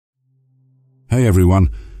Hey everyone,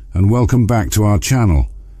 and welcome back to our channel.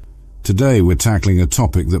 Today we're tackling a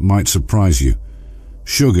topic that might surprise you.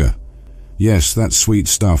 Sugar. Yes, that sweet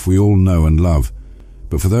stuff we all know and love.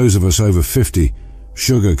 But for those of us over 50,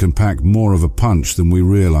 sugar can pack more of a punch than we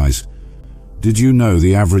realize. Did you know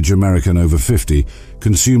the average American over 50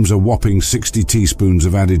 consumes a whopping 60 teaspoons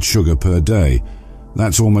of added sugar per day?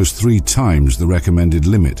 That's almost 3 times the recommended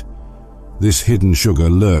limit. This hidden sugar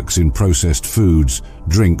lurks in processed foods,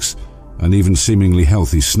 drinks, and even seemingly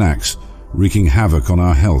healthy snacks, wreaking havoc on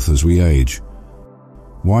our health as we age.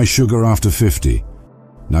 Why sugar after 50?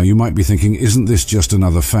 Now you might be thinking, isn't this just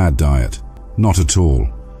another fad diet? Not at all.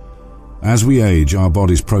 As we age, our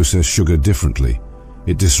bodies process sugar differently.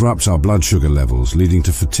 It disrupts our blood sugar levels, leading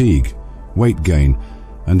to fatigue, weight gain,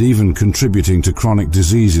 and even contributing to chronic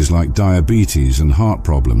diseases like diabetes and heart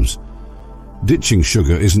problems. Ditching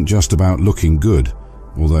sugar isn't just about looking good,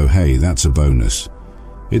 although hey, that's a bonus.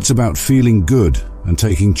 It's about feeling good and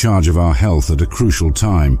taking charge of our health at a crucial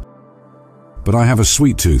time. But I have a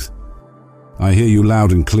sweet tooth. I hear you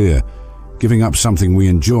loud and clear. Giving up something we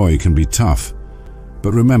enjoy can be tough.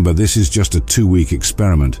 But remember, this is just a 2-week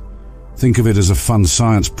experiment. Think of it as a fun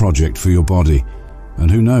science project for your body. And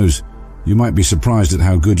who knows, you might be surprised at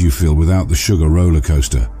how good you feel without the sugar roller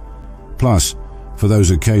coaster. Plus, for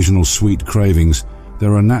those occasional sweet cravings,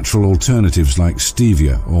 there are natural alternatives like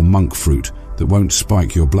stevia or monk fruit that won't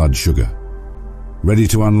spike your blood sugar. Ready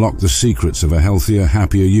to unlock the secrets of a healthier,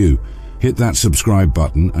 happier you? Hit that subscribe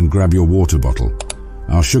button and grab your water bottle.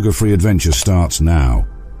 Our sugar-free adventure starts now.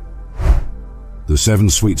 The 7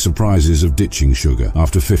 sweet surprises of ditching sugar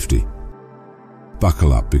after 50.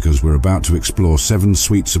 Buckle up, because we're about to explore 7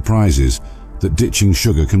 sweet surprises that ditching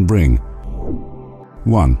sugar can bring.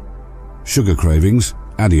 1. Sugar cravings,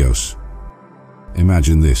 adios.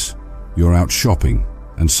 Imagine this. You're out shopping,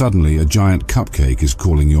 and suddenly a giant cupcake is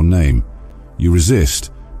calling your name. You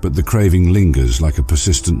resist, but the craving lingers like a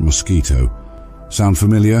persistent mosquito. Sound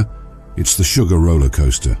familiar? It's the sugar roller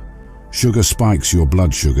coaster. Sugar spikes your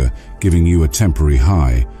blood sugar, giving you a temporary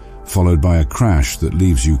high, followed by a crash that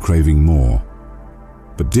leaves you craving more.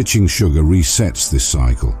 But ditching sugar resets this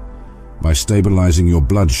cycle. By stabilizing your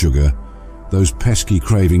blood sugar, those pesky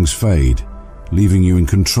cravings fade, leaving you in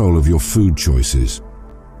control of your food choices.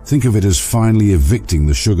 Think of it as finally evicting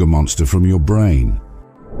the sugar monster from your brain.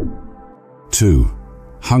 2.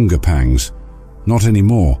 Hunger pangs. Not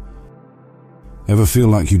anymore. Ever feel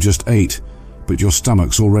like you just ate, but your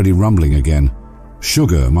stomach's already rumbling again?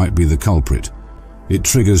 Sugar might be the culprit. It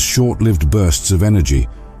triggers short-lived bursts of energy,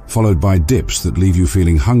 followed by dips that leave you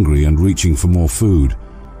feeling hungry and reaching for more food.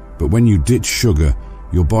 But when you ditch sugar,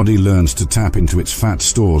 your body learns to tap into its fat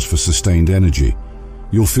stores for sustained energy.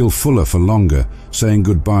 You'll feel fuller for longer, saying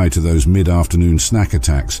goodbye to those mid-afternoon snack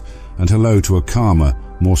attacks and hello to a calmer,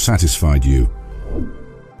 more satisfied you.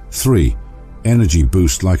 3. Energy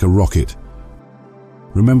boost like a rocket.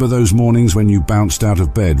 Remember those mornings when you bounced out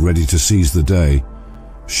of bed ready to seize the day?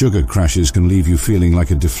 Sugar crashes can leave you feeling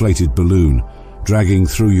like a deflated balloon, dragging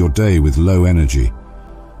through your day with low energy.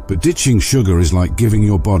 But ditching sugar is like giving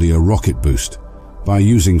your body a rocket boost. By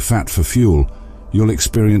using fat for fuel, you'll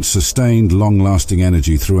experience sustained, long-lasting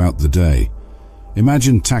energy throughout the day.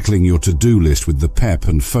 Imagine tackling your to-do list with the pep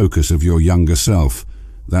and focus of your younger self.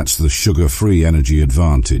 That's the sugar-free energy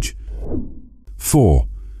advantage. 4.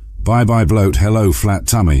 Bye-bye bloat, hello flat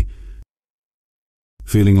tummy.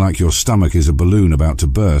 Feeling like your stomach is a balloon about to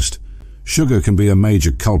burst? Sugar can be a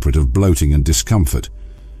major culprit of bloating and discomfort.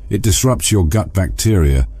 It disrupts your gut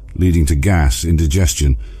bacteria, leading to gas,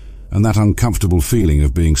 indigestion, and that uncomfortable feeling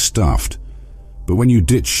of being stuffed. But when you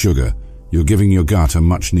ditch sugar, you're giving your gut a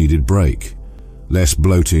much-needed break. Less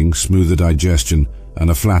bloating, smoother digestion, and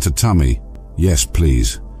a flatter tummy. Yes,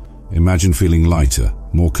 please. Imagine feeling lighter,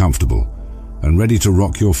 more comfortable, and ready to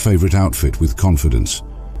rock your favorite outfit with confidence.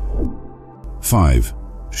 5.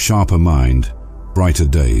 Sharper mind, brighter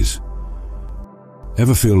days.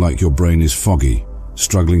 Ever feel like your brain is foggy,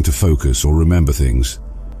 struggling to focus or remember things?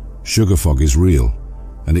 Sugar fog is real,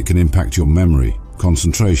 and it can impact your memory,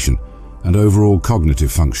 concentration, and overall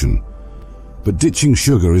cognitive function. But ditching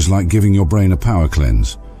sugar is like giving your brain a power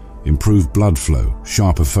cleanse. Improved blood flow,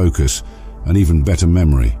 sharper focus, and even better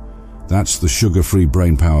memory. That's the sugar-free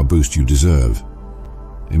brain power boost you deserve.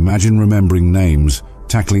 Imagine remembering names,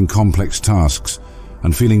 tackling complex tasks,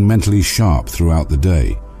 and feeling mentally sharp throughout the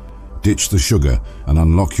day. Ditch the sugar and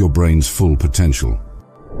unlock your brain's full potential.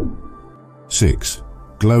 6.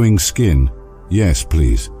 Glowing skin. Yes,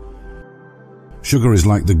 please. Sugar is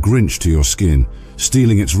like the Grinch to your skin,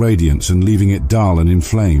 stealing its radiance and leaving it dull and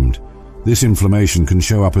inflamed. This inflammation can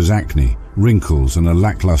show up as acne, wrinkles, and a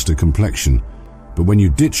lackluster complexion. But when you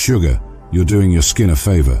ditch sugar, you're doing your skin a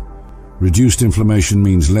favor. Reduced inflammation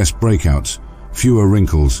means less breakouts, fewer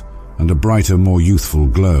wrinkles, and a brighter, more youthful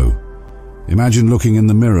glow. Imagine looking in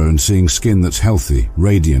the mirror and seeing skin that's healthy,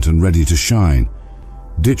 radiant, and ready to shine.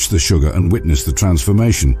 Ditch the sugar and witness the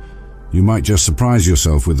transformation. You might just surprise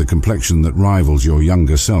yourself with the complexion that rivals your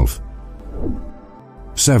younger self.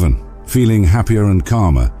 7. Feeling happier and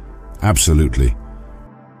calmer. Absolutely.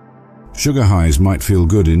 Sugar highs might feel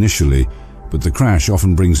good initially, but the crash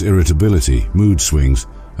often brings irritability, mood swings,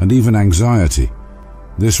 and even anxiety.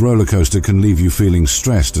 This roller coaster can leave you feeling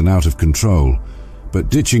stressed and out of control, but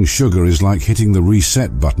ditching sugar is like hitting the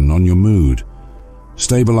reset button on your mood.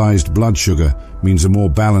 Stabilized blood sugar means a more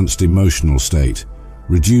balanced emotional state,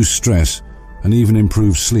 reduced stress, and even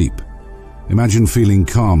improved sleep. Imagine feeling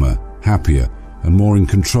calmer, happier, and more in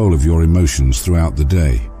control of your emotions throughout the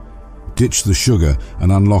day. Ditch the sugar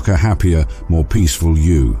and unlock a happier, more peaceful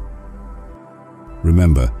you.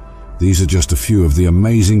 Remember, these are just a few of the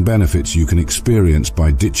amazing benefits you can experience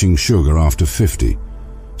by ditching sugar after 50.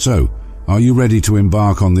 So, are you ready to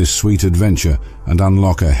embark on this sweet adventure and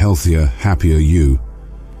unlock a healthier, happier you?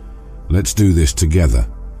 Let's do this together.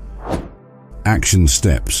 Action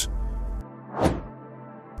steps.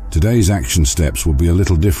 Today's action steps will be a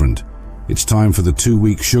little different. It's time for the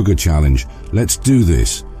 2-week sugar challenge. Let's do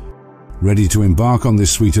this. Ready to embark on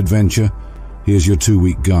this sweet adventure? Here's your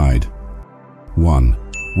 2-week guide. 1.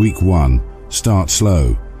 Week 1. Start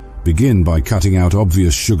slow. Begin by cutting out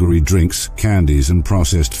obvious sugary drinks, candies, and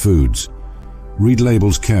processed foods. Read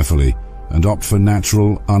labels carefully and opt for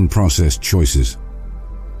natural, unprocessed choices.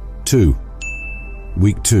 2.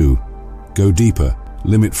 Week 2. Go deeper.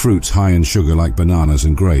 Limit fruits high in sugar like bananas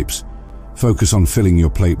and grapes. Focus on filling your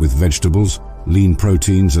plate with vegetables, lean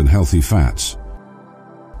proteins, and healthy fats.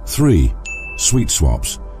 3. Sweet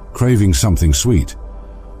swaps. Craving something sweet?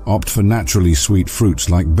 Opt for naturally sweet fruits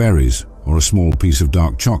like berries or a small piece of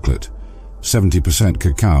dark chocolate, 70%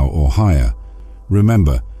 cacao or higher.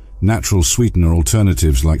 Remember, natural sweetener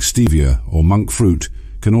alternatives like stevia or monk fruit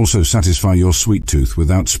can also satisfy your sweet tooth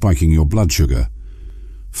without spiking your blood sugar.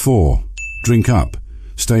 4. Drink up.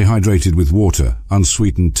 Stay hydrated with water,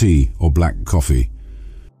 unsweetened tea, or black coffee.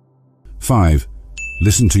 5.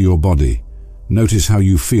 Listen to your body. Notice how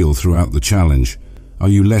you feel throughout the challenge. Are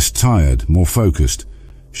you less tired, more focused?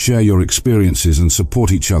 Share your experiences and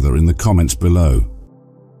support each other in the comments below.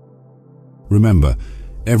 Remember,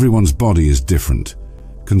 everyone's body is different.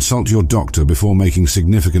 Consult your doctor before making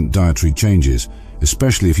significant dietary changes,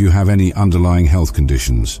 especially if you have any underlying health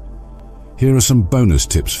conditions. Here are some bonus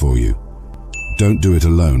tips for you. Don't do it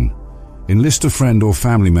alone. Enlist a friend or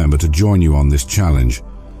family member to join you on this challenge.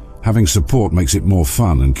 Having support makes it more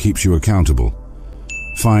fun and keeps you accountable.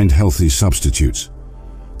 Find healthy substitutes.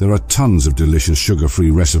 There are tons of delicious sugar-free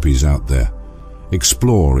recipes out there.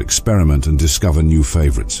 Explore, experiment, and discover new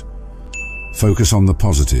favorites. Focus on the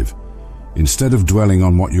positive. Instead of dwelling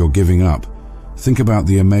on what you're giving up, think about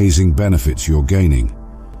the amazing benefits you're gaining.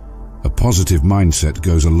 A positive mindset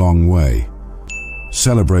goes a long way.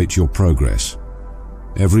 Celebrate your progress.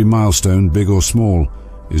 Every milestone, big or small,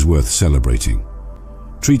 is worth celebrating.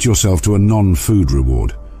 Treat yourself to a non-food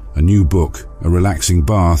reward, a new book, a relaxing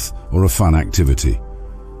bath, or a fun activity.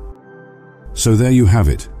 So there you have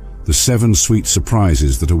it, the 7 sweet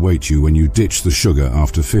surprises that await you when you ditch the sugar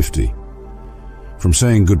after 50. From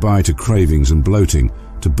saying goodbye to cravings and bloating,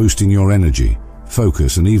 to boosting your energy,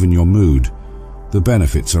 focus, and even your mood, the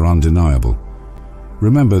benefits are undeniable.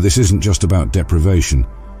 Remember, this isn't just about deprivation,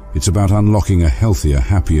 it's about unlocking a healthier,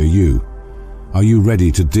 happier you. Are you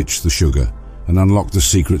ready to ditch the sugar and unlock the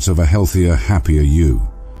secrets of a healthier, happier you?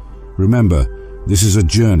 Remember, this is a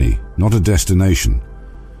journey, not a destination.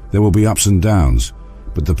 There will be ups and downs,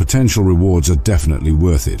 but the potential rewards are definitely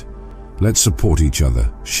worth it. Let's support each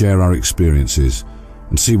other, share our experiences,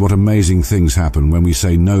 and see what amazing things happen when we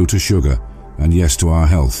say no to sugar and yes to our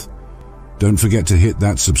health. Don't forget to hit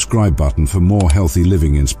that subscribe button for more healthy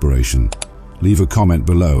living inspiration. Leave a comment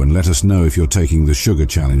below and let us know if you're taking the sugar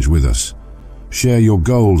challenge with us. Share your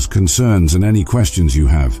goals, concerns, and any questions you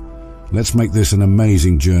have. Let's make this an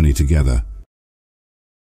amazing journey together.